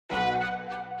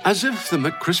As if the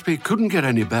McCrispy couldn't get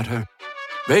any better,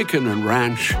 Bacon and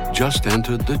Ranch just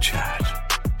entered the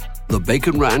chat. The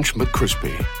Bacon Ranch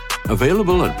McCrispy,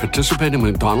 available at participating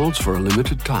McDonald's for a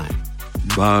limited time.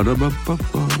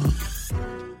 Ba-da-ba-ba-ba.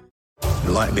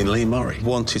 Like Lee Murray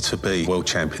wanted to be world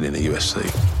champion in the UFC.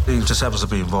 He just happens to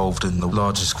be involved in the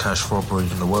largest cash robbery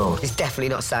in the world. He's definitely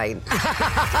not sane.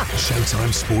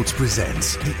 Showtime Sports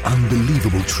presents the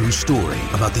unbelievable true story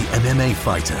about the MMA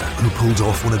fighter who pulled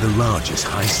off one of the largest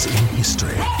heists in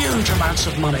history. Huge amounts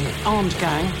of money, armed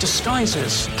gang,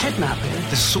 disguises, kidnapping.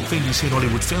 This is the sort of thing you see in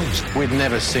Hollywood films. We've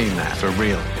never seen that for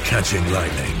real. Catching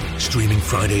Lightning, streaming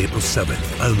Friday, April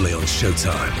 7th, only on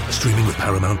Showtime, streaming with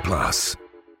Paramount Plus.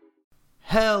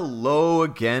 Hello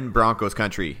again, Broncos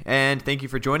country, and thank you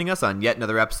for joining us on yet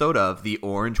another episode of the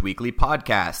Orange Weekly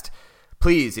Podcast.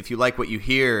 Please, if you like what you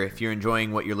hear, if you're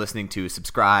enjoying what you're listening to,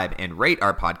 subscribe and rate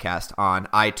our podcast on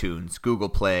iTunes, Google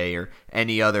Play, or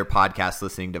any other podcast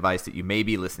listening device that you may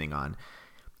be listening on.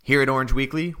 Here at Orange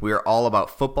Weekly, we are all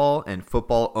about football and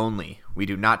football only. We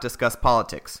do not discuss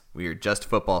politics. We are just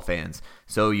football fans.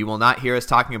 So you will not hear us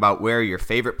talking about where your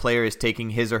favorite player is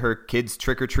taking his or her kids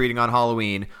trick-or-treating on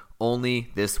Halloween, only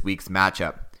this week's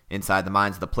matchup, inside the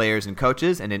minds of the players and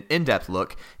coaches, and an in-depth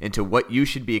look into what you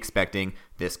should be expecting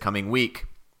this coming week.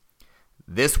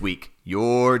 This week,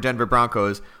 your Denver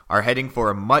Broncos are heading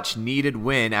for a much-needed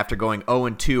win after going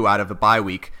 0-2 out of a bye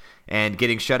week and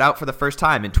getting shut out for the first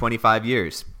time in 25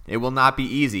 years. It will not be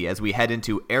easy as we head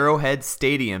into Arrowhead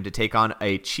Stadium to take on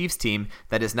a Chiefs team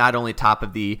that is not only top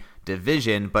of the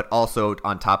division, but also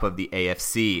on top of the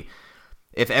AFC.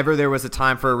 If ever there was a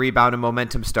time for a rebound and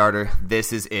momentum starter,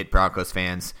 this is it, Broncos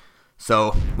fans.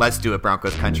 So let's do it,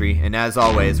 Broncos country. And as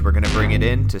always, we're going to bring it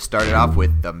in to start it off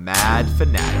with the Mad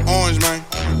Fanatic. Orange, man.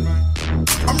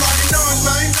 I'm rocking orange,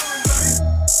 man.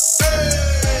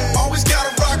 Hey, always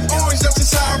gotta rock orange, that's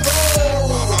just how I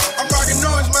roll. I'm rocking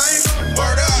orange, man.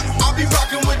 Word up, I'll be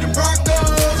rocking with the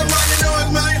Broncos. I'm rocking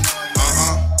orange, man.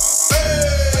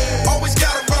 Hey, always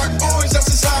gotta rock orange, that's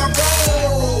just how I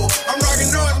roll. I'm rocking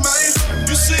orange, man.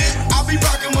 I'll be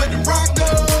rocking with the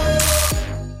Broncos.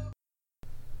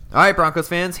 All right, Broncos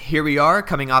fans, here we are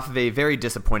coming off of a very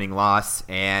disappointing loss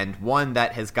and one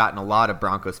that has gotten a lot of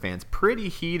Broncos fans pretty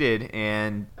heated,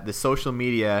 and the social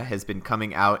media has been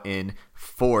coming out in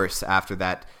force after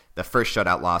that, the first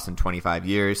shutout loss in 25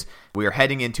 years. We are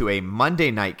heading into a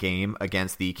Monday night game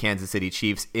against the Kansas City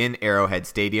Chiefs in Arrowhead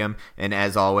Stadium. And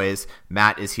as always,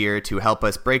 Matt is here to help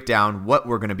us break down what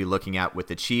we're going to be looking at with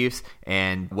the Chiefs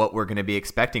and what we're going to be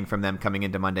expecting from them coming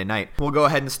into Monday night. We'll go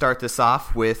ahead and start this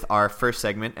off with our first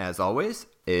segment, as always,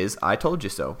 is I Told You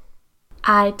So.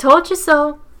 I told you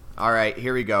so. All right,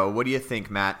 here we go. What do you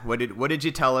think, Matt? What did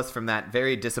you tell us from that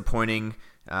very disappointing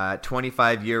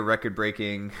 25-year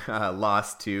record-breaking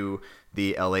loss to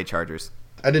the LA Chargers?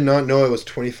 I did not know it was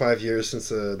 25 years since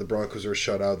the Broncos were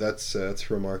shut out.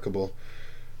 That's remarkable.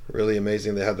 Really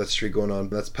amazing they had that streak going on.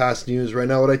 That's past news. Right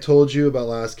now, what I told you about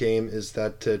last game is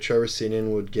that Trevor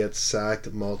Siemian would get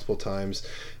sacked multiple times.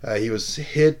 He was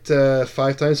hit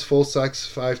 5 times, full sacks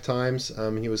 5 times.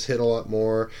 He was hit a lot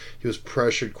more. He was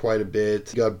pressured quite a bit.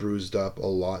 He got bruised up a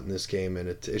lot in this game, and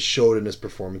it showed in his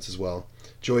performance as well.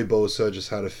 Joey Bosa just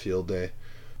had a field day.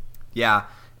 Yeah,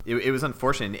 it was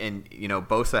unfortunate. And, you know,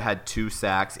 Bosa had 2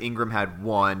 sacks. Ingram had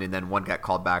 1, and then 1 got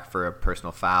called back for a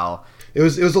personal foul. It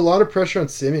was a lot of pressure on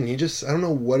Siemian. I don't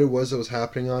know what it was that was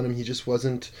happening on him. He just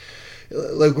wasn't,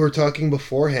 like we were talking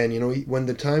beforehand, you know, when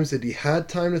the times that he had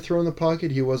time to throw in the pocket,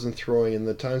 he wasn't throwing. And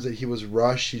the times that he was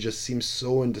rushed, he just seemed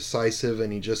so indecisive,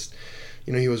 and he just...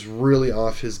 You know, he was really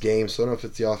off his game, so I don't know if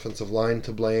it's the offensive line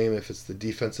to blame, if it's the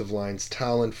defensive line's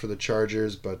talent for the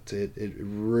Chargers, but it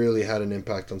really had an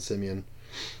impact on Siemian.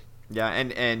 Yeah,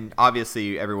 and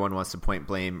obviously everyone wants to point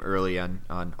blame early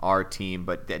on our team,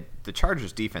 but the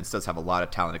Chargers defense does have a lot of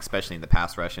talent, especially in the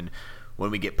pass rush, and when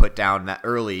we get put down that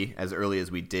early as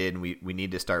we did, and we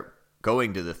need to start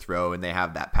going to the throw, and they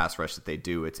have that pass rush that they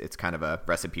do, it's kind of a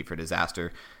recipe for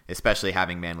disaster, especially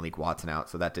having Malik Watson out,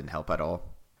 so that didn't help at all.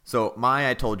 So my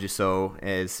I told you so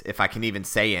is, if I can even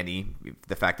say any,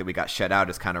 the fact that we got shut out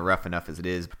is kind of rough enough as it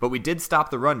is. But we did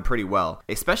stop the run pretty well,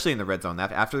 especially in the red zone.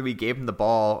 After we gave him the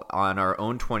ball on our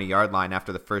own 20-yard line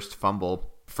after the first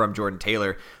fumble from Jordan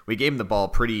Taylor, we gave him the ball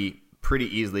pretty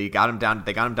easily. They got him down to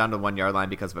the 1-yard line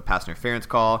because of a pass interference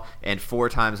call, and 4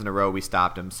 times in a row we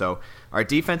stopped him. So our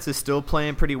defense is still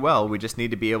playing pretty well. We just need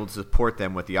to be able to support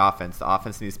them with the offense. The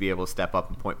offense needs to be able to step up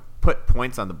and put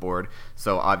points on the board.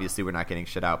 So obviously we're not getting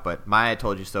shut out. But my I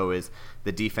told you so is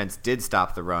the defense did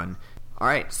stop the run. All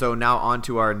right, so now on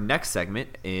to our next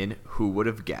segment in Who Would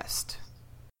Have Guessed?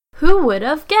 Who would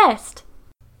have guessed?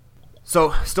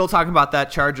 So, still talking about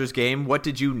that Chargers game, what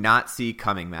did you not see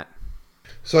coming, Matt?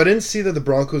 So I didn't see that the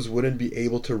Broncos wouldn't be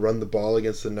able to run the ball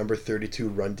against the number 32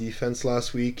 run defense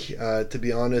last week. To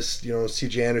be honest,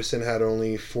 C.J. Anderson had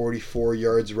only 44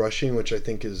 yards rushing, which I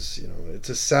think is, it's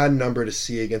a sad number to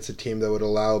see against a team that would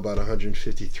allow about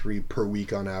 153 per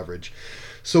week on average.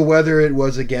 So whether it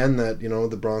was, again, that,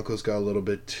 the Broncos got a little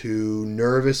bit too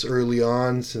nervous early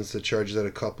on since the Chargers had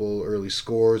a couple early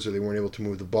scores, or they weren't able to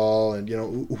move the ball, and,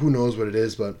 who knows what it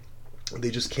is, but they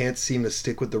just can't seem to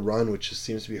stick with the run, which just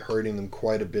seems to be hurting them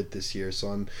quite a bit this year.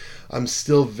 So I'm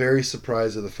still very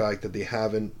surprised at the fact that they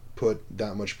haven't put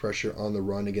that much pressure on the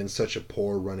run against such a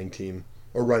poor running team,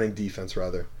 or running defense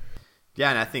rather. Yeah,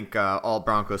 and I think all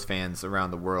Broncos fans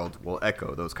around the world will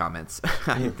echo those comments.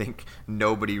 I think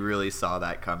nobody really saw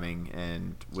that coming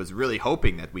and was really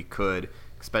hoping that we could,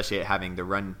 especially having the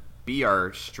run be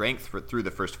our strength through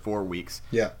the first 4 weeks.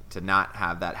 Yeah. To not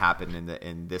have that happen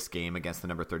in this game against the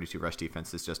number 32 rush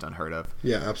defense is just unheard of.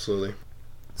 Yeah, absolutely.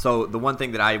 So the one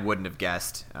thing that I wouldn't have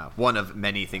guessed, one of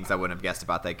many things I wouldn't have guessed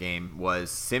about that game, was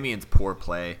Simeon's poor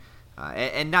play,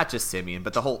 and not just Simeon,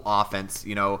 but the whole offense.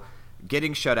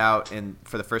 Getting shut out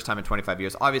for the first time in 25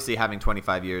 years. Obviously, having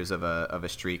 25 years of a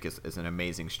streak is an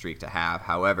amazing streak to have.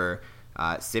 However,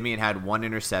 Simeon had one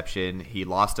interception. He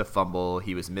lost a fumble.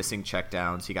 He was missing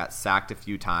checkdowns. He got sacked a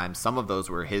few times. Some of those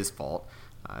were his fault.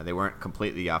 They weren't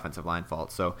completely offensive line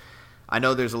fault. So I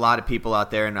know there's a lot of people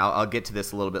out there, and I'll get to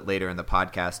this a little bit later in the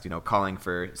podcast, calling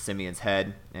for Simeon's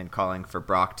head and calling for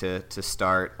Brock to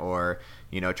start, or,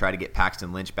 try to get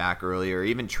Paxton Lynch back earlier, or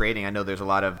even trading. I know there's a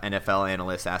lot of NFL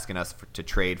analysts asking us to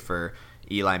trade for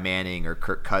Eli Manning or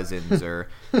Kirk Cousins or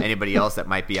anybody else that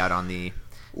might be out on the...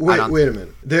 Wait a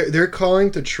minute. They're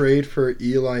calling to trade for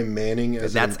Eli Manning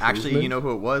as that's an actually,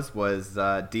 who it was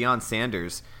Deion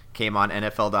Sanders came on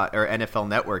NFL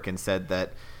Network and said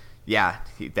that,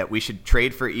 that we should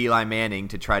trade for Eli Manning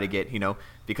to try to get,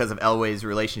 because of Elway's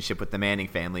relationship with the Manning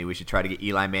family, we should try to get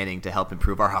Eli Manning to help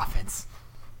improve our offense.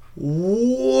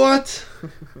 What?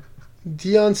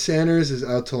 Deion Sanders is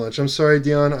out to lunch. I'm sorry,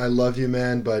 Deion. I love you,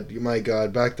 man, but my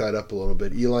God, back that up a little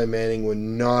bit. Eli Manning would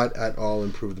not at all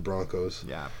improve the Broncos.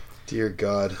 Yeah. Dear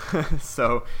God.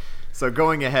 So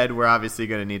going ahead, we're obviously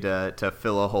going to need to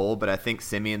fill a hole, but I think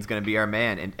Simeon's going to be our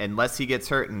man. And unless he gets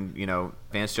hurt, and,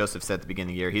 Vance Joseph said at the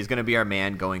beginning of the year, he's going to be our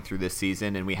man going through this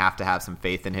season, and we have to have some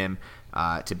faith in him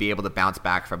to be able to bounce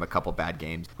back from a couple bad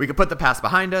games. We can put the past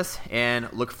behind us and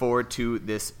look forward to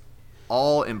this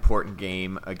all-important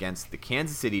game against the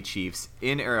Kansas City Chiefs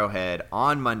in Arrowhead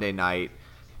on Monday Night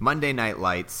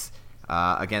Lights,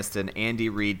 against an Andy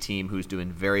Reid team who's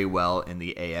doing very well in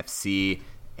the AFC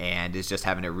and is just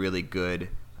having a really good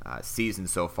season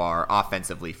so far,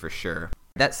 offensively for sure.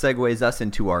 That segues us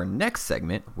into our next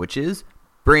segment, which is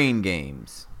Brain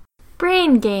Games.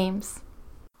 Brain Games.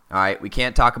 All right, we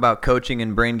can't talk about coaching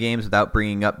and brain games without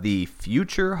bringing up the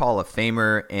future Hall of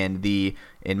Famer and the,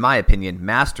 in my opinion,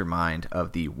 mastermind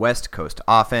of the West Coast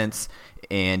offense,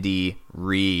 Andy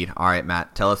Reid. All right,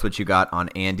 Matt, tell us what you got on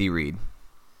Andy Reid.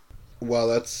 Well,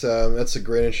 that's a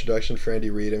great introduction for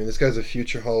Andy Reid. I mean, this guy's a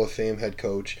future Hall of Fame head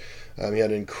coach. He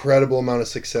had an incredible amount of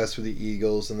success with the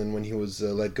Eagles, and then when he was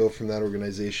let go from that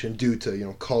organization due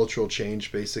to cultural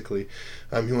change, basically,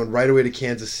 he went right away to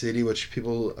Kansas City, which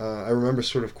people I remember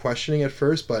sort of questioning at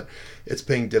first, but it's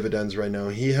paying dividends right now.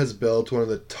 He has built one of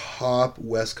the top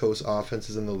West Coast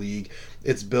offenses in the league.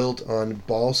 It's built on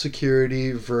ball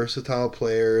security, versatile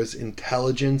players,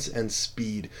 intelligence, and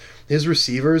speed. His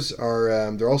receivers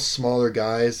are they're all smaller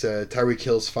guys. Tyreek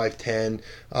Hill's 5'10",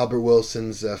 Albert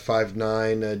Wilson's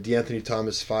 5'9", DeAnthony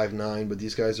Thomas 5'9", but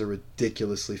these guys are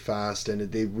ridiculously fast,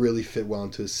 and they really fit well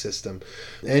into his system.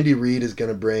 Andy Reid is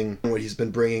going to bring what he's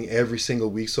been bringing every single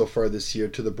week so far this year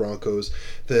to the Broncos.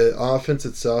 The offense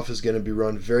itself is going to be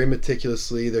run very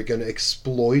meticulously. They're going to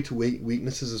exploit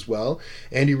weaknesses as well.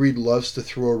 Andy Reid loves to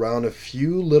throw around a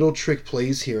few little trick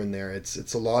plays here and there.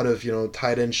 It's a lot of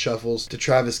tight end shuffles to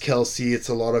Travis Kelce. It's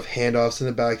a lot of handoffs in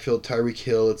the backfield, Tyreek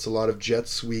Hill. It's a lot of jet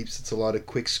sweeps. It's a lot of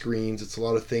quick screens. It's a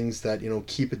lot of things that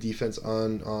keep a defense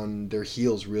on their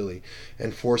heels really,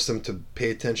 and force them to pay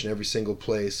attention every single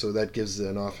play. So that gives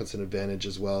an offense an advantage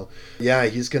as well. Yeah,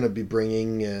 he's going to be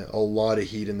bringing a lot of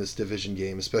heat in this division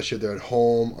game, especially if they're at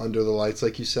home under the lights,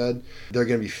 like you said. They're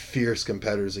going to be fierce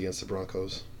competitors against the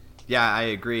Broncos. Yeah, I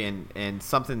agree, and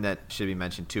something that should be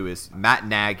mentioned too is Matt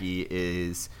Nagy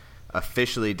is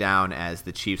officially down as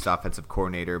the Chiefs offensive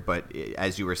coordinator, but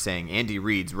as you were saying, Andy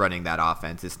Reid's running that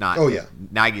offense. It's not. Oh yeah.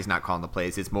 Nagy's not calling the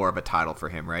plays. It's more of a title for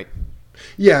him, right?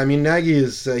 Yeah, I mean, Nagy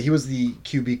is he was the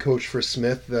QB coach for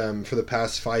Smith for the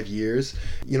past 5 years.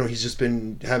 You know, he's just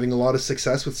been having a lot of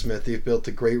success with Smith. They've built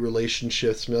a great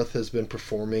relationship. Smith has been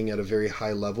performing at a very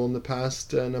high level in the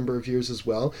past number of years as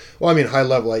well. Well, I mean, high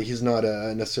level, like, he's not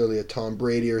necessarily a Tom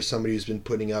Brady or somebody who's been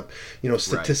putting up,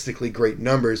 statistically great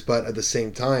numbers, but at the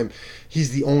same time,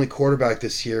 he's the only quarterback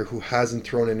this year who hasn't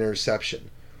thrown an interception.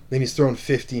 Then he's thrown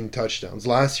 15 touchdowns.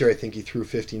 Last year, I think he threw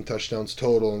 15 touchdowns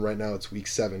total, and right now it's week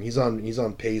 7. He's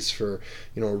on pace for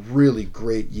a really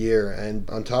great year. And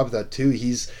on top of that, too,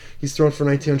 he's thrown for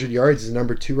 1,900 yards. He's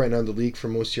number 2 right now in the league for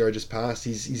most yards passed.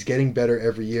 He's getting better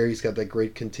every year. He's got that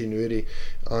great continuity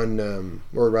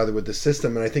with the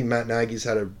system. And I think Matt Nagy's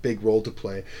had a big role to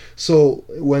play. So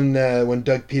when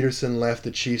Doug Peterson left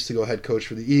the Chiefs to go head coach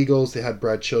for the Eagles, they had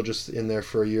Brad Childress in there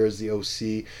for a year as the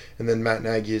OC, and then Matt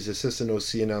Nagy is assistant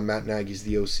OC, and now Matt Nagy's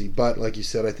the OC. But like you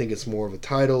said, I think it's more of a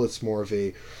title. It's more of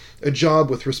a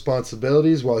job with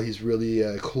responsibilities, while he's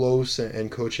really close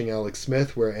and coaching Alex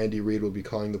Smith, where Andy Reid will be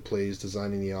calling the plays,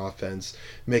 designing the offense,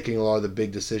 making a lot of the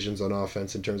big decisions on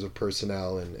offense in terms of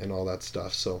personnel and all that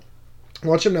stuff. So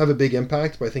watch him have a big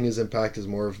impact, but I think his impact is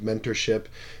more of mentorship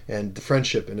and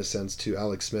friendship, in a sense, to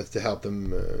Alex Smith to help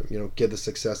them get the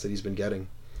success that he's been getting.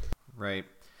 Right.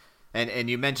 And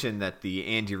you mentioned that the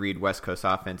Andy Reid West Coast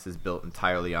offense is built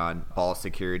entirely on ball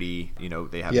security.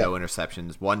 They have no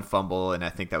interceptions, 1 fumble, and I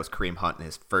think that was Kareem Hunt in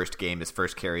his first game, his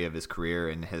first carry of his career,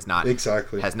 and has not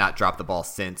dropped the ball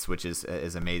since, which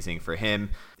is amazing for him.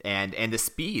 And the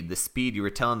speed you were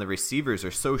telling, the receivers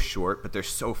are so short, but they're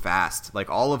so fast. Like,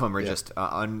 all of them are just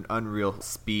unreal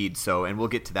speed. So, and we'll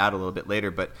get to that a little bit later,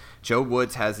 but Joe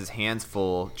Woods has his hands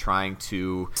full trying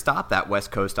to stop that West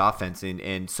Coast offense.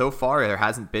 And so far, there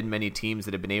hasn't been many teams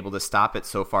that have been able to stop it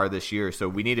so far this year. So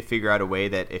we need to figure out a way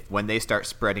that when they start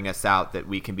spreading us out, that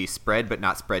we can be spread, but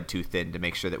not spread too thin, to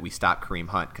make sure that we stop Kareem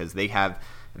Hunt, because they have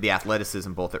the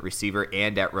athleticism both at receiver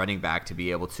and at running back to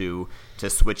be able to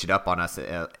switch it up on us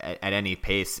at any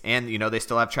pace. And, they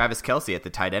still have Travis Kelce at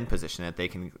the tight end position that they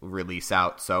can release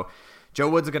out. So Joe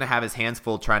Woods is going to have his hands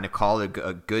full trying to call a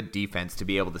good defense to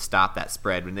be able to stop that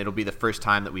spread. And it'll be the first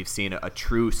time that we've seen a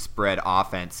true spread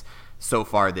offense so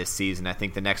far this season. I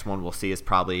think the next one we'll see is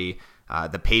probably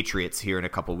the Patriots here in a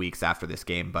couple weeks after this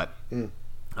game. But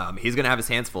he's going to have his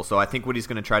hands full. So I think what he's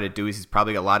going to try to do is he's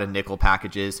probably got a lot of nickel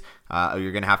packages.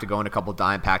 You're going to have to go in a couple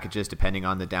dime packages depending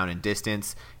on the down and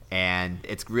distance. And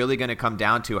it's really going to come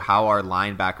down to how our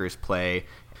linebackers play.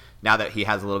 Now that he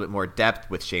has a little bit more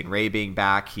depth with Shane Ray being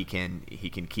back, he can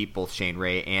keep both Shane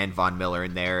Ray and Von Miller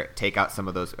in there, take out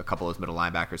a couple of those middle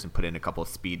linebackers, and put in a couple of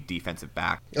speed defensive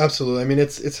back. Absolutely. I mean,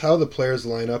 it's how the players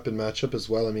line up and match up as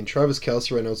well. I mean, Travis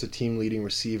Kelce right now is a team leading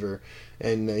receiver,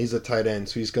 and he's a tight end,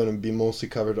 so he's going to be mostly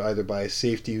covered either by a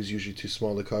safety who's usually too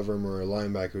small to cover him, or a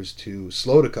linebacker who's too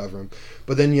slow to cover him.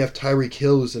 But then you have Tyreek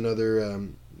Hill, who's another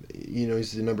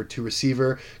he's the number 2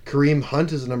 receiver. Kareem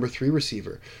Hunt is the number 3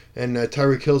 receiver. And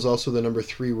Tyreek Hill is also the number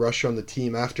 3 rusher on the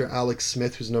team after Alex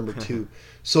Smith, who's number 2.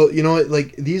 So,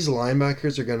 these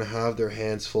linebackers are going to have their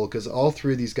hands full, because all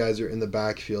 3 of these guys are in the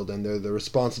backfield, and they're the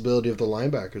responsibility of the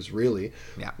linebackers, really.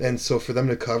 Yeah. And so for them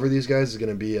to cover these guys is going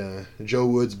to be Joe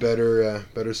Woods better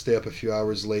stay up a few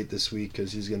hours late this week,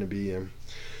 because he's going to be...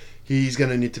 He's going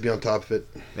to need to be on top of it.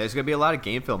 There's going to be a lot of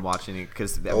game film watching,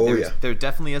 because there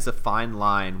definitely is a fine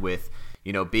line with,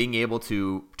 being able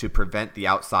to prevent the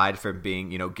outside from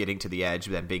being, getting to the edge,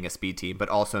 then being a speed team, but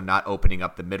also not opening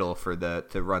up the middle for the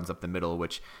runs up the middle,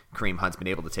 which Kareem Hunt's been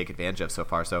able to take advantage of so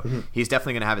far. So he's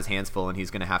definitely going to have his hands full, and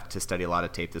he's going to have to study a lot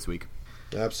of tape this week.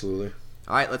 Absolutely.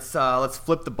 All right, let's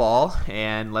flip the ball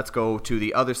and let's go to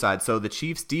the other side. So the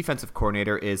Chiefs' defensive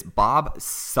coordinator is Bob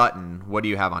Sutton. What do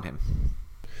you have on him?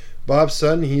 Bob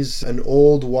Sutton, he's an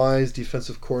old, wise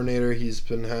defensive coordinator. He's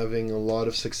been having a lot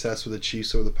of success with the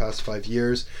Chiefs over the past 5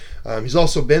 years. He's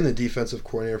also been the defensive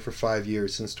coordinator for 5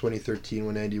 years, since 2013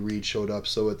 when Andy Reid showed up.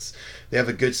 So they have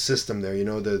a good system there.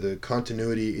 The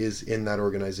continuity is in that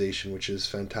organization, which is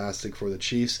fantastic for the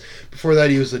Chiefs. Before that,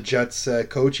 he was a Jets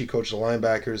coach. He coached the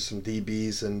linebackers, some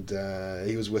DBs, and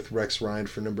he was with Rex Ryan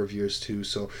for a number of years too.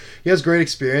 So he has great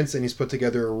experience, and he's put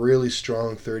together a really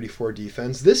strong 34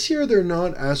 defense. This year, they're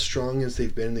not as strong as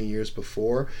they've been in the years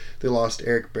before. They lost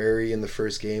Eric Berry in the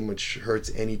first game, which hurts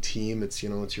any team. It's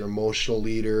it's your emotional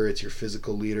leader, it's your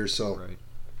physical leader. So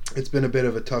it's been a bit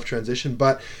of a tough transition,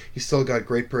 but he's still got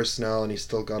great personnel, and he's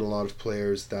still got a lot of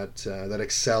players that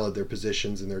excel at their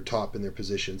positions, and they're top in their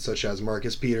positions, such as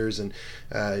Marcus Peters and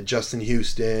Justin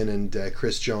Houston and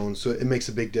Chris Jones. So it makes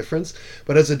a big difference.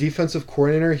 But as a defensive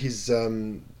coordinator, he's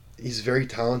he's very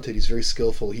talented. He's very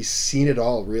skillful. He's seen it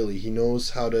all, really. He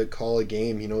knows how to call a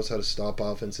game. He knows how to stop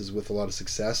offenses with a lot of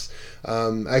success.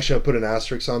 Actually, I'll put an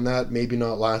asterisk on that. Maybe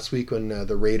not last week when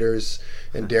the Raiders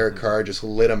and Derek Carr just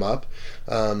lit him up.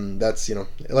 That's,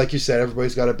 like you said,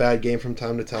 everybody's got a bad game from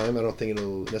time to time. I don't think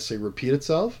it'll necessarily repeat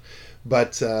itself.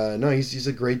 But no, he's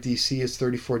a great DC. His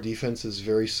 34 defense is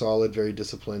very solid, very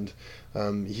disciplined.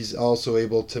 He's also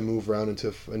able to move around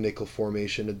into a nickel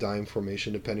formation, a dime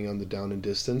formation, depending on the down and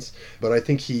distance. But I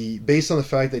think based on the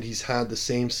fact that he's had the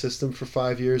same system for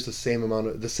 5 years, the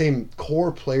same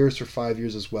core players for 5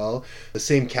 years as well, the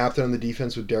same captain on the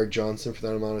defense with Derek Johnson for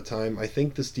that amount of time, I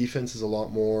think this defense is a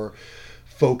lot more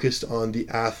focused on the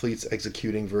athletes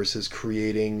executing versus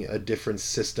creating a different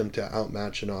system to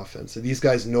outmatch an offense. So these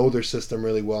guys know their system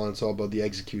really well, and it's all about the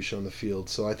execution on the field.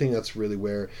 So I think that's really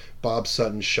where Bob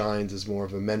Sutton shines as more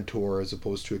of a mentor as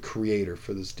opposed to a creator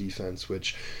for this defense,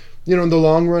 which, in the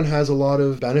long run has a lot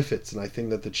of benefits. And I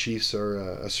think that the Chiefs are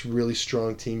a really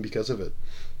strong team because of it.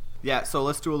 Yeah, so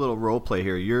let's do a little role play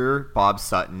here. You're Bob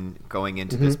Sutton going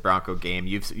into this Bronco game.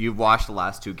 You've watched the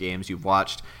last 2 games. You've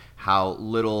watched how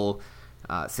little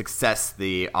success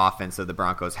the offense of the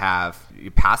Broncos have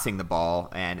passing the ball,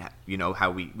 and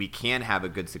how we can have a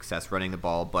good success running the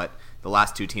ball, but the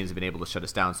last 2 teams have been able to shut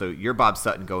us down. So you're Bob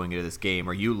Sutton going into this game.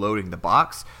 Are you loading the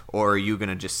box, or are you going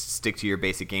to just stick to your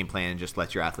basic game plan and just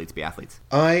let your athletes be athletes?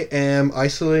 I am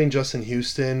isolating Justin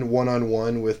Houston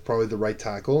one-on-one with probably the right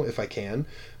tackle if I can,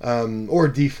 or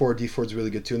D4. D4 is really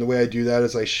good too. And the way I do that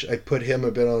is I put him a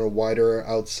bit on a wider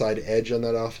outside edge on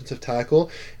that offensive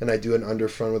tackle, and I do an under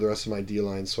front with the rest of my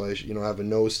D-line. So I have a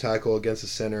nose tackle against the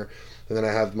center, and then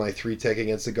I have my 3 tech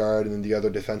against the guard, and then the other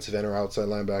defensive end or outside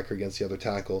linebacker against the other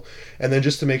tackle. And then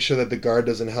just to make sure that the guard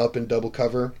doesn't help in double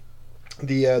cover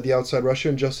the outside rusher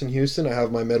in Justin Houston, I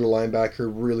have my middle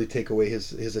linebacker really take away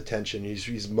his attention.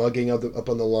 He's mugging up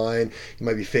on the line. He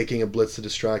might be faking a blitz to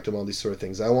distract him, all these sort of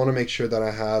things. I want to make sure that I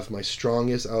have my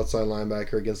strongest outside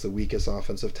linebacker against the weakest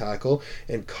offensive tackle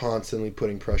and constantly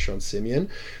putting pressure on Simeon.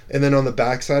 And then on the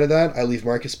backside of that, I leave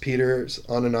Marcus Peters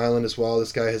on an island as well.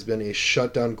 This guy has been a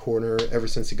shutdown corner ever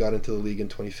since he got into the league in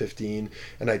 2015,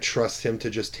 and I trust him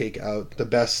to just take out the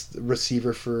best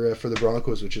receiver for the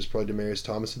Broncos, which is probably Demaryius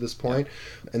Thomas at this point.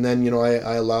 And then,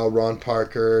 I allow Ron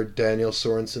Parker, Daniel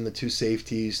Sorensen, the 2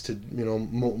 safeties, to,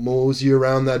 mosey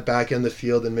around that back end of the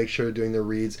field and make sure they're doing their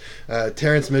reads.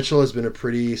 Terrence Mitchell has been a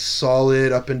pretty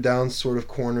solid up and down sort of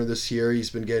corner this year. He's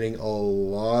been getting a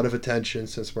lot of attention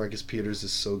since Marcus Peters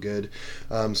is so good.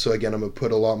 So again, I'm going to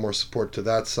put a lot more support to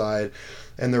that side.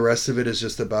 And the rest of it is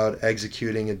just about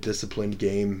executing a disciplined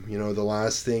game. The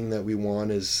last thing that we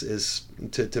want is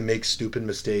to make stupid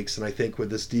mistakes. And I think with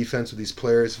this defense, with these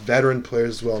players, veteran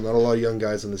players as well, not a lot of young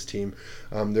guys on this team,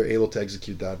 they're able to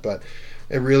execute that. But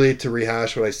really, to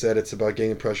rehash what I said, it's about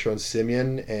getting pressure on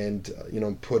Simeon and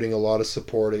putting a lot of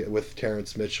support with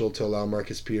Terrence Mitchell to allow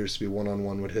Marcus Peters to be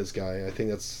one-on-one with his guy. I think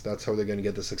that's how they're going to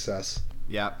get the success.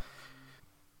 Yeah.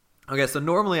 Okay, so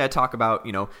normally I talk about,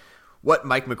 what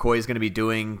Mike McCoy is going to be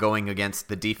doing going against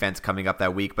the defense coming up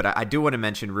that week. But I do want to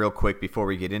mention real quick before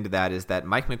we get into that is that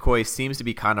Mike McCoy seems to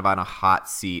be kind of on a hot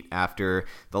seat after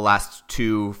the last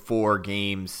 2-4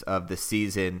 games of the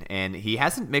season, and he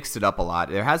hasn't mixed it up a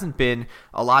lot. There hasn't been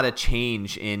a lot of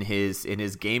change in his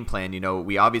game plan.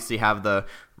 We obviously have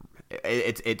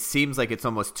it seems like it's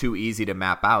almost too easy to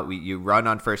map out. You run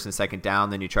on first and second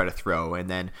down, then you try to throw, and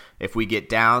then if we get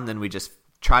down, then we just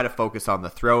try to focus on the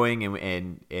throwing,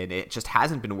 and it just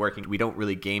hasn't been working. We don't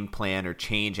really game plan or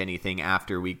change anything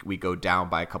after we go down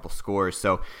by a couple scores.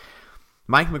 So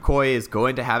Mike McCoy is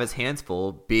going to have his hands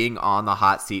full being on the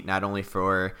hot seat, not only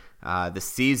for the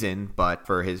season, but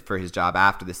for his job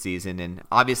after the season. And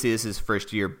obviously this is his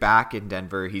first year back in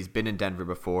Denver. He's been in Denver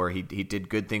before. He did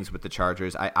good things with the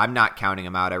Chargers. I'm not counting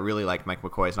him out. I really like Mike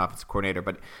McCoy as an offensive coordinator,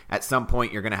 but at some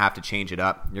point you're going to have to change it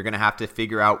up. You're going to have to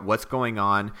figure out what's going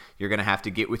on. You're going to have to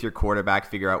get with your quarterback,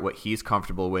 figure out what he's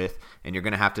comfortable with, and you're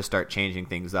going to have to start changing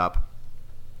things up.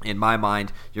 In my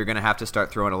mind, you're going to have to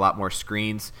start throwing a lot more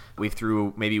screens. We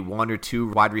threw maybe 1 or 2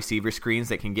 wide receiver screens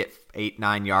that can get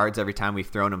 8-9 yards every time we've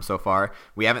thrown them so far.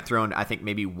 We haven't thrown, I think,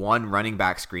 maybe 1 running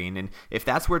back screen. And if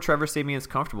that's where Trevor Siemian's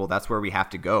comfortable, that's where we have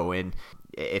to go. And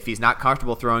if he's not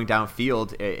comfortable throwing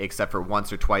downfield except for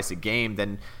once or twice a game,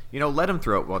 then let him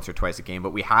throw it once or twice a game.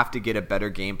 But we have to get a better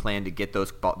game plan to get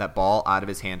that ball out of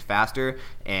his hand faster,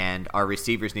 and our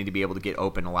receivers need to be able to get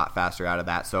open a lot faster out of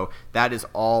that. So that is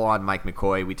all on Mike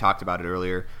McCoy. We talked about it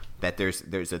earlier that there's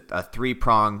a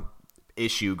 3-prong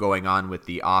issue going on with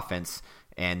the offense.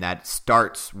 And that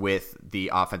starts with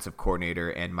the offensive coordinator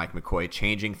and Mike McCoy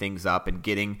changing things up and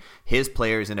getting his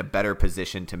players in a better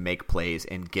position to make plays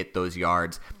and get those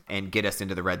yards and get us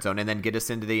into the red zone and then get us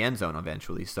into the end zone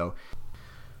eventually. So, all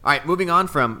right, moving on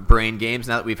from brain games,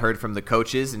 now that we've heard from the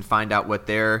coaches and find out what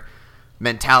their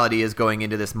mentality is going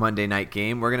into this Monday night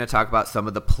game, we're going to talk about some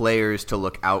of the players to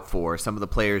look out for, some of the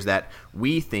players that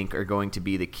we think are going to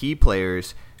be the key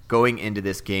players going into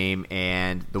this game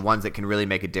and the ones that can really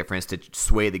make a difference to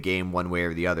sway the game one way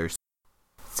or the other.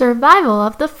 Survival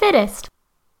of the fittest.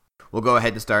 We'll go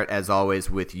ahead and start, as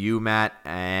always, with you, Matt.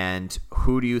 And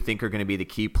who do you think are going to be the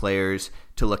key players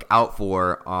to look out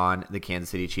for on the Kansas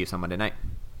City Chiefs on Monday night?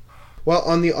 Well,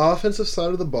 on the offensive side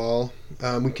of the ball,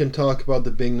 we can talk about the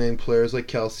big name players like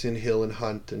Kelsey and Hill and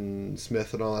Hunt and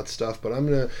Smith and all that stuff, but I'm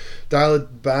going to dial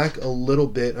it back a little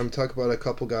bit. I'm talking about a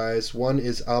couple guys. One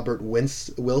is Albert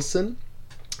Wilson.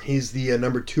 He's the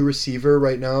number 2 receiver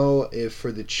right now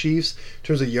for the Chiefs. In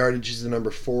terms of yardage, he's the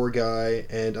number 4 guy.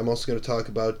 And I'm also going to talk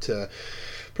about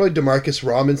probably Demarcus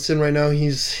Robinson right now.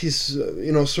 He's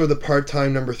sort of the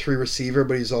part-time number 3 receiver,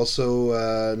 but he's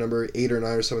also number 8 or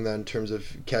 9 or something like that in terms of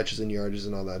catches and yardages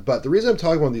and all that. But the reason I'm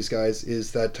talking about these guys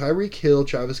is that Tyreek Hill,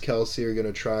 Travis Kelce are going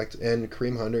to attract, and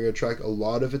Kareem Hunt are going to attract a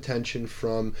lot of attention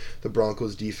from the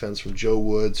Broncos defense, from Joe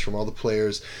Woods, from all the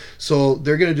players. So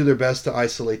they're going to do their best to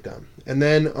isolate them. And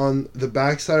then on the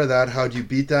backside of that, how do you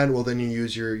beat that? Well, then you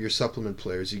use your supplement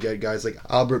players. You get guys like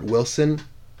Albert Wilson.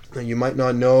 You might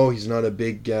not know, he's not a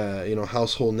big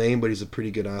household name, but he's a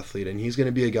pretty good athlete, and he's going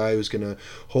to be a guy who's going to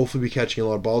hopefully be catching a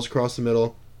lot of balls across the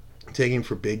middle, taking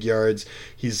for big yards.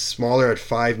 He's smaller at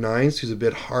 5'9", so he's a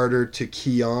bit harder to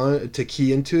key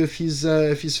into if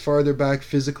he's farther back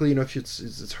physically. If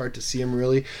it's hard to see him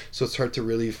really, so it's hard to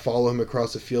really follow him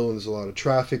across the field when there's a lot of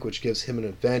traffic, which gives him an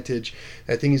advantage.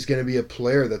 I think he's going to be a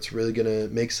player that's really going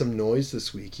to make some noise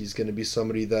this week. He's going to be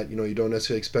somebody that you don't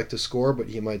necessarily expect to score, but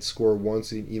he might score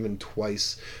once, even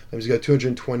twice. He's got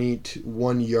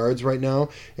 221 yards right now,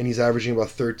 and he's averaging about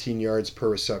 13 yards per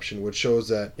reception, which shows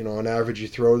that on average you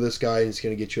throw this guy and he's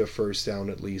going to get you a first down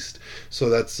at least. So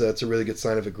that's a really good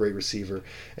sign of a great receiver.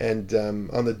 And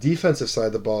on the defensive side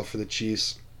of the ball for the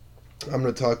Chiefs, I'm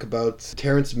going to talk about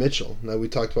Terrence Mitchell. Now, we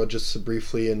talked about just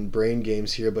briefly in brain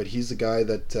games here, but he's the guy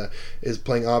that is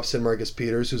playing opposite Marcus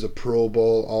Peters, who's a Pro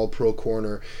Bowl, all-pro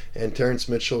corner. And Terrence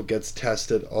Mitchell gets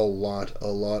tested a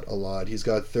lot. He's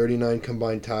got 39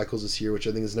 combined tackles this year, which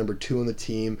I think is number 2 on the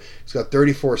team. He's got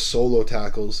 34 solo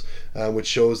tackles, which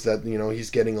shows that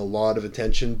he's getting a lot of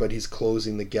attention, but he's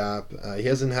closing the gap. He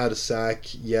hasn't had a sack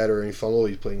yet or any fumble.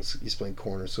 He's playing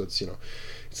corner, so it's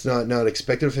not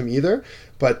expected of him either,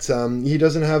 but he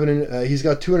doesn't have he's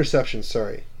got 2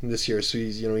 interceptions, this year. So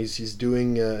he's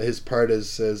doing his part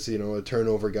as a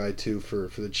turnover guy too for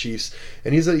the Chiefs,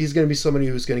 and he's going to be somebody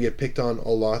who's going to get picked on a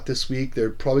lot this week. They're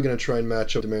probably going to try and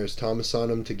match up Demaryius Thomas on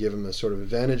him to give him a sort of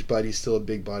advantage, but he's still a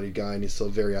big-bodied guy and he's still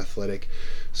very athletic,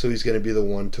 so he's going to be the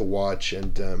one to watch.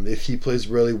 And if he plays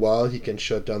really well, he can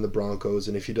shut down the Broncos,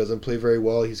 and if he doesn't play very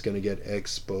well, he's going to get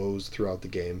exposed throughout the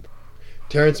game.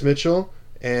 Terrence Mitchell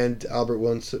and Albert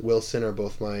Wilson are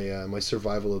both my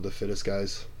survival of the fittest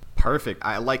guys. Perfect.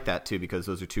 I like that too, because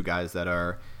those are 2 guys that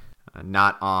are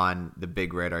not on the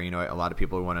big radar. A lot of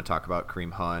people want to talk about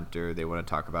Kareem Hunt, or they want to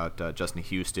talk about Justin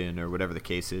Houston, or whatever the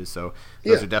case is. So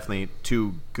those are definitely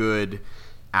 2 good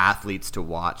athletes to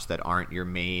watch that aren't your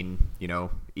main,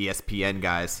 ESPN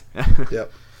guys.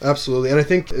 Yep, absolutely. And I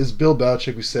think, as Bill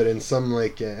Belichick, we said in some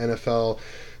NFL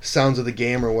sounds of the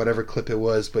game or whatever clip it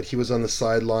was, but he was on the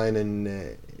sideline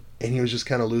and he was just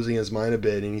kind of losing his mind a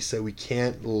bit, and he said, we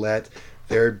can't let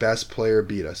their best player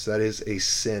beat us. That is a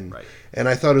sin. Right. And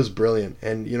I thought it was brilliant.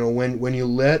 And when you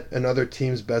let another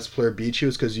team's best player beat you,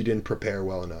 it's because you didn't prepare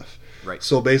well enough. Right.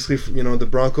 So basically, the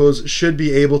Broncos should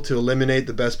be able to eliminate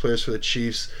the best players for the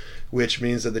Chiefs, which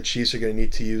means that the Chiefs are going to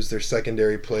need to use their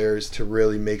secondary players to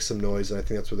really make some noise, and I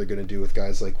think that's what they're going to do with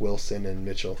guys like Wilson and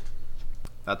Mitchell.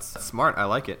 That's smart. I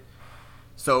like it.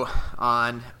 So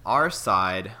on our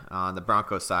side, on the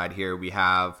Broncos side here, we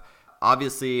have,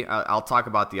 obviously, I'll talk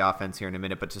about the offense here in a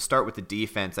minute, but to start with the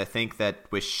defense, I think that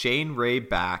with Shane Ray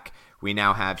back, we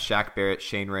now have Shaq Barrett,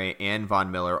 Shane Ray, and Von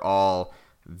Miller all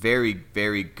very,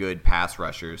 very good pass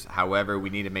rushers. However, we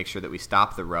need to make sure that we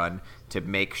stop the run to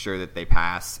make sure that they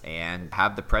pass and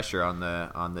have the pressure on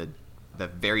the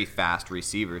very fast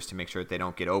receivers to make sure that they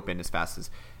don't get open as fast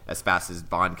as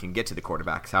Von can get to the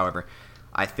quarterbacks. However,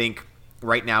 I think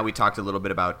right now we talked a little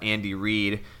bit about Andy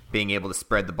Reid being able to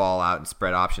spread the ball out and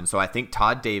spread options. So I think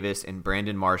Todd Davis and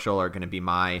Brandon Marshall are going to be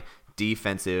my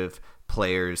defensive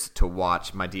players to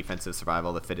watch, my defensive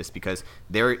survival of the fittest, because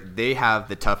they have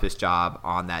the toughest job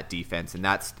on that defense, and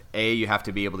that's you have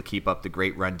to be able to keep up the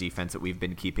great run defense that we've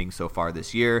been keeping so far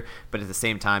this year, but at the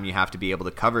same time you have to be able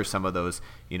to cover some of those,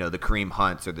 the Kareem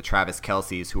Hunts or the Travis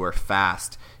Kelce's who are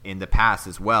fast in the pass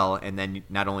as well, and then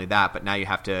not only that, but now you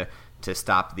have to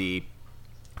stop the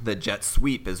jet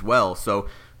sweep as well. So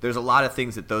there's a lot of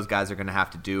things that those guys are going to have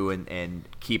to do and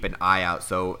keep an eye out.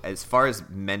 So as far as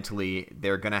mentally,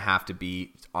 they're going to have to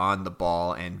be on the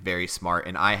ball and very smart.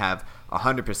 And I have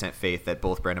 100% faith that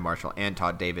both Brandon Marshall and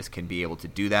Todd Davis can be able to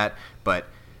do that. But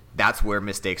that's where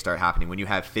mistakes start happening. When you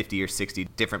have 50 or 60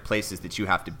 different places that you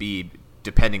have to be,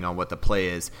 depending on what the play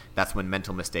is, that's when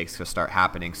mental mistakes will start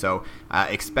happening. So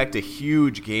expect a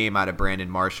huge game out of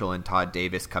Brandon Marshall and Todd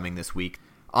Davis coming this week.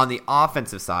 On the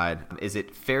offensive side, is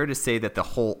it fair to say that the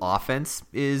whole offense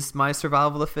is my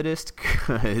survival of the fittest?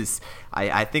 Because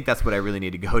I think that's what I really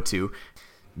need to go to.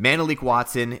 Malik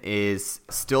Watson is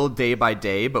still day by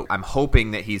day, but I'm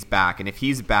hoping that he's back. And if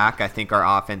he's back, I think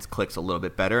our offense clicks a little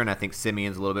bit better, and I think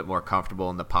Simeon's a little bit more comfortable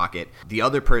in the pocket. The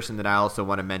other person that I also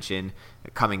want to mention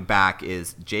coming back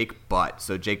is Jake Butt.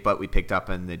 So Jake Butt we picked up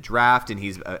in the draft, and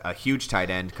he's a huge tight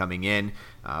end coming in.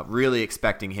 Really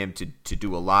expecting him to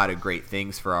do a lot of great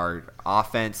things for our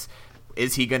offense.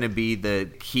 Is he going to be the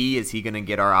key? Is he going to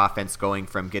get our offense going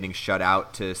from getting shut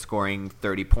out to scoring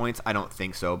 30 points? I don't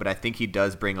think so, but I think he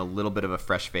does bring a little bit of a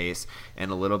fresh face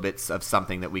and a little bit of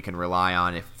something that we can rely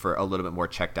on for a little bit more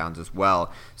checkdowns as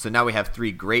well. So now we have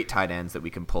 3 great tight ends that we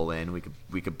can pull in.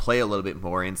 We could play a little bit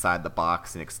more inside the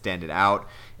box and extend it out,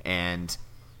 and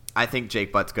I think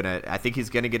Jake Butt's he's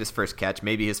gonna get his first catch,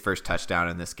 maybe his first touchdown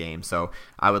in this game. So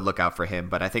I would look out for him.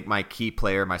 But I think my key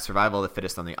player, my survival of the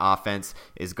fittest on the offense,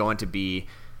 is going to be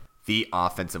the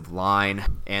offensive line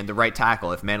and the right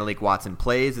tackle. If Malik Watson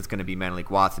plays, it's going to be Malik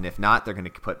Watson. If not, they're going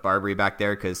to put Barbary back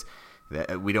there because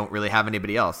we don't really have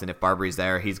anybody else. And if Barbary's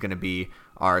there, he's going to be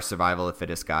our survival of the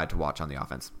fittest guy to watch on the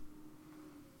offense.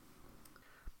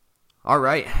 All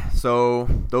right, so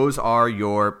those are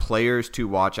your players to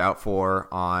watch out for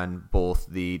on both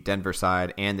the Denver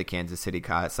side and the Kansas City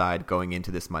side going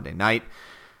into this Monday night.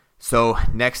 So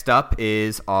next up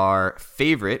is our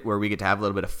favorite, where we get to have a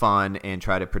little bit of fun and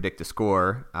try to predict the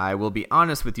score. I will be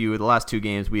honest with you, the last 2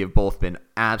 games we have both been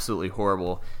absolutely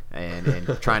horrible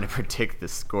and trying to predict the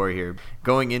score here.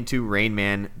 Going into Rain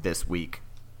Man this week.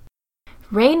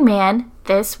 Rain Man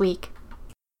this week.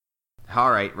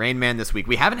 All right, Rain Man this week.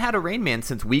 We haven't had a Rain Man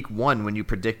since week 1 when you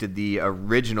predicted the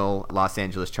original Los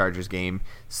Angeles Chargers game.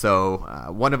 So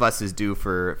one of us is due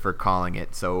for calling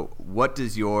it. So what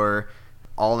does your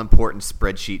all-important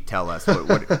spreadsheet tell us?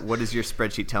 What is your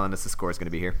spreadsheet telling us the score is going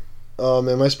to be here? Oh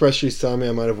man, my spreadsheet's telling me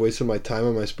I might have wasted my time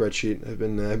on my spreadsheet. I've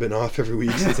been off every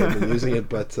week since I've been using it,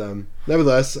 but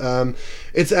nevertheless,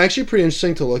 it's actually pretty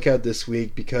interesting to look at this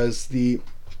week because the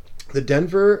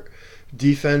Denver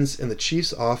defense and the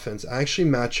Chiefs offense actually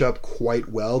match up quite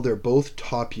well. They're both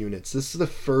top units. This is the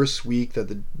first week that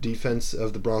the defense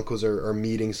of the Broncos are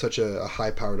meeting such a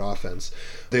high-powered offense.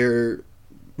 They're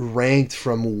ranked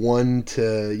from 1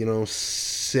 to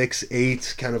 6,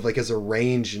 8, kind of like as a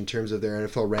range in terms of their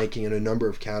NFL ranking in a number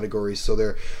of categories. So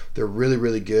they're really,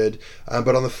 really good.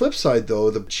 But on the flip side,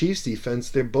 though, the Chiefs defense,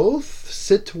 they both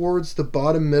sit towards the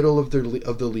bottom middle of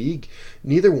the league.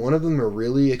 Neither one of them are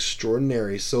really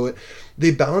extraordinary. So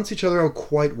they balance each other out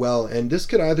quite well. And this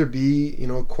could either be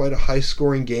quite a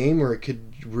high-scoring game, or it could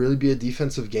really be a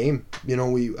defensive game.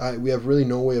 We have really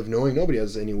no way of knowing. Nobody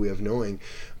has any way of knowing.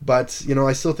 But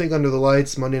I still think under the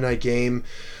lights, Monday night game,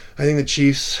 I think the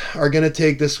Chiefs are going to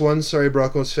take this one. Sorry,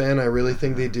 Broncos fan. I really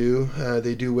think they do.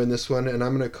 They do win this one. And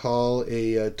I'm going to call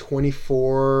a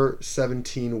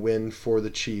 24-17 win for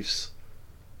the Chiefs.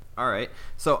 All right.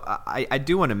 So I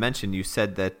do want to mention, you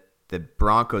said that the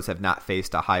Broncos have not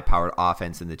faced a high-powered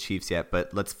offense in the Chiefs yet,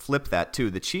 but let's flip that too.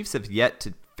 The Chiefs have yet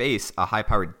to face a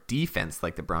high-powered defense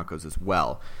like the Broncos as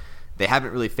well. They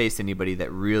haven't really faced anybody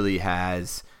that really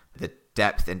has the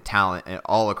depth and talent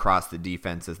all across the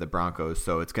defense as the Broncos,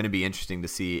 so it's going to be interesting to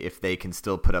see if they can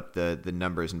still put up the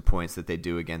numbers and points that they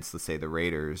do against, let's say, the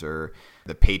Raiders or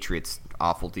the Patriots'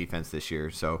 awful defense this year.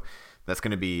 So that's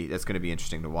going to be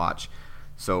interesting to watch.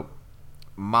 So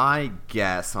my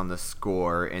guess on the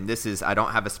score, and this is, I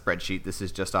don't have a spreadsheet, this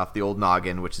is just off the old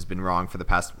noggin, which has been wrong for the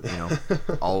past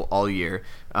all year.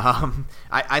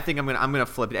 I think I'm gonna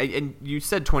flip it. And you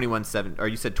said 21-7, or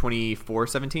you said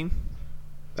 24-17?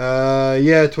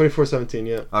 Yeah, 24-17,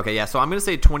 yeah. Okay, yeah, so I'm going to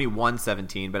say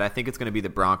 21-17, but I think it's going to be the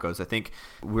Broncos. I think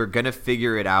we're going to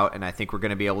figure it out, and I think we're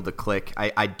going to be able to click.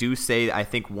 I do say I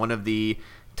think one of the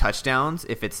touchdowns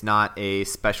if it's not a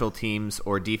special teams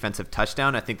or defensive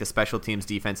touchdown. I think the special teams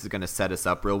defense is going to set us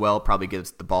up real well, probably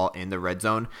gives the ball in the red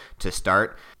zone to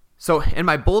start. So in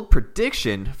my bold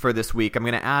prediction for this week, I'm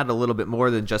going to add a little bit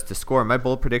more than just the score. My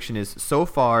bold prediction is, so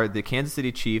far, the Kansas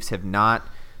City Chiefs have not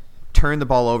turned the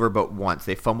ball over but once.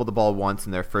 They fumbled the ball once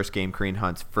in their first game, Kareem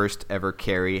Hunt's first ever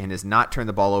carry, and has not turned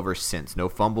the ball over since. No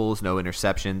fumbles, no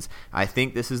interceptions. I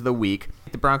think this is the week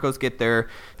the Broncos get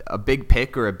a big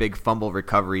pick or a big fumble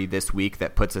recovery this week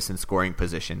that puts us in scoring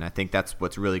position. I think that's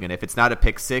what's really going to, if it's not a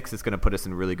pick six, it's going to put us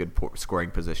in really good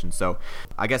scoring position. So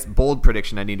I guess bold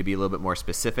prediction, I need to be a little bit more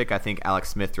specific. I think Alex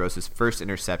Smith throws his first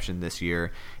interception this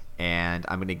year, and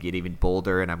I'm going to get even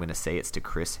bolder, and I'm going to say it's to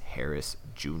Chris Harris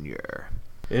Jr.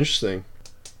 Interesting.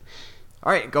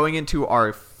 All right, going into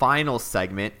our final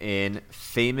segment in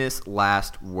famous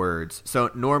last words.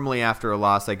 So normally after a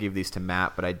loss, I give these to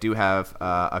Matt, but I do have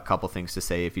a couple things to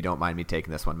say if you don't mind me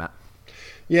taking this one, Matt.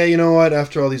 Yeah, you know what?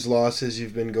 After all these losses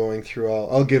you've been going through,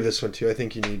 I'll give this one to you. I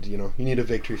think you need a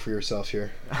victory for yourself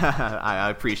here. I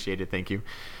appreciate it. Thank you.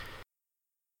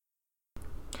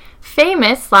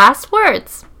 Famous last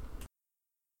words.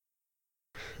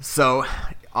 So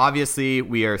obviously,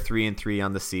 we are 3-3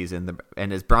 on the season,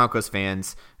 and as Broncos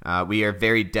fans, we are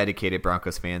very dedicated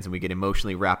Broncos fans, and we get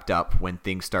emotionally wrapped up when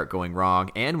things start going wrong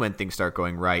and when things start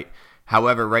going right.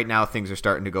 However, right now things are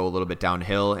starting to go a little bit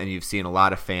downhill, and you've seen a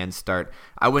lot of fans start,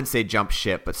 I wouldn't say jump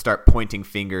ship, but start pointing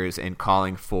fingers and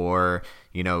calling for,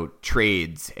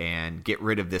 trades and get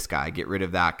rid of this guy, get rid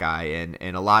of that guy,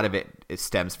 and a lot of it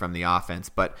stems from the offense.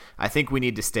 But I think we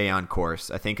need to stay on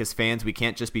course. I think as fans, we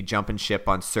can't just be jumping ship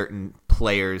on certain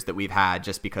players that we've had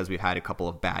just because we've had a couple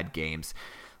of bad games.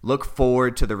 Look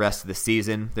forward to the rest of the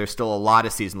season. There's still a lot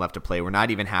of season left to play. We're not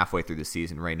even halfway through the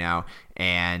season right now,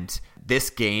 and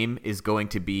this game is going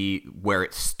to be where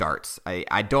it starts.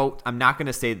 I'm not going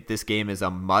to say that this game is a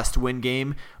must-win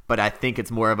game, but I think it's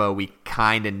more of a we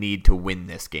kind of need to win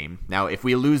this game. Now, if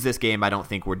we lose this game, I don't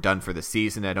think we're done for the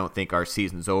season. I don't think our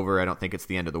season's over. I don't think it's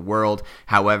the end of the world.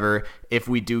 However, if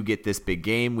we do get this big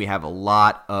game, we have a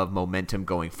lot of momentum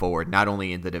going forward, not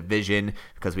only in the division,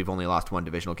 because we've only lost one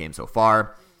divisional game so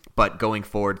far, but going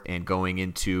forward and going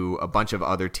into a bunch of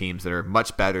other teams that are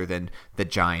much better than the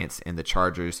Giants and the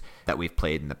Chargers that we've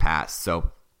played in the past.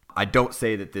 So I don't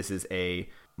say that this is a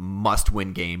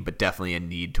must-win game, but definitely a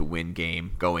need-to-win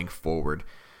game going forward.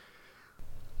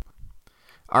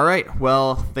 All right.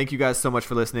 Well, thank you guys so much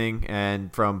for listening.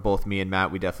 And from both me and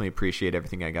Matt, we definitely appreciate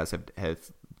everything you guys have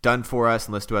done for us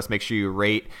and listened to us. Make sure you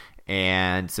rate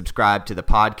and subscribe to the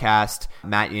podcast.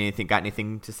 Matt, you got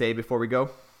anything to say before we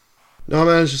go? No,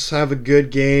 man, just have a good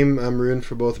game. I'm rooting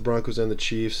for both the Broncos and the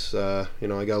Chiefs. I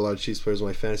got a lot of Chiefs players on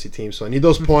my fantasy team, so I need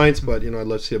those points, but, I'd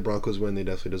love to see the Broncos win. They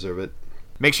definitely deserve it.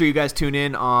 Make sure you guys tune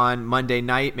in on Monday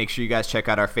night. Make sure you guys check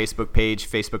out our Facebook page,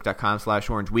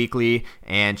 facebook.com/orangeweekly,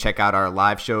 and check out our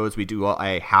live shows. We do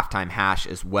a halftime hash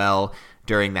as well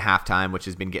during the halftime, which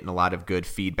has been getting a lot of good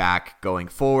feedback going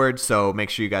forward. So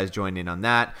make sure you guys join in on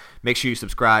that. Make sure you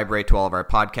subscribe, rate to all of our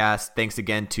podcasts. Thanks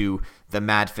again to the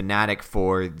Mad Fanatic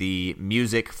for the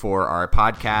music for our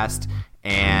podcast.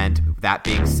 And that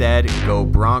being said, go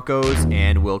Broncos,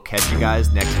 and we'll catch you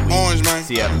guys next week. Orange, man.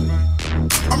 See ya.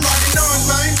 I'm rocking orange,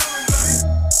 man.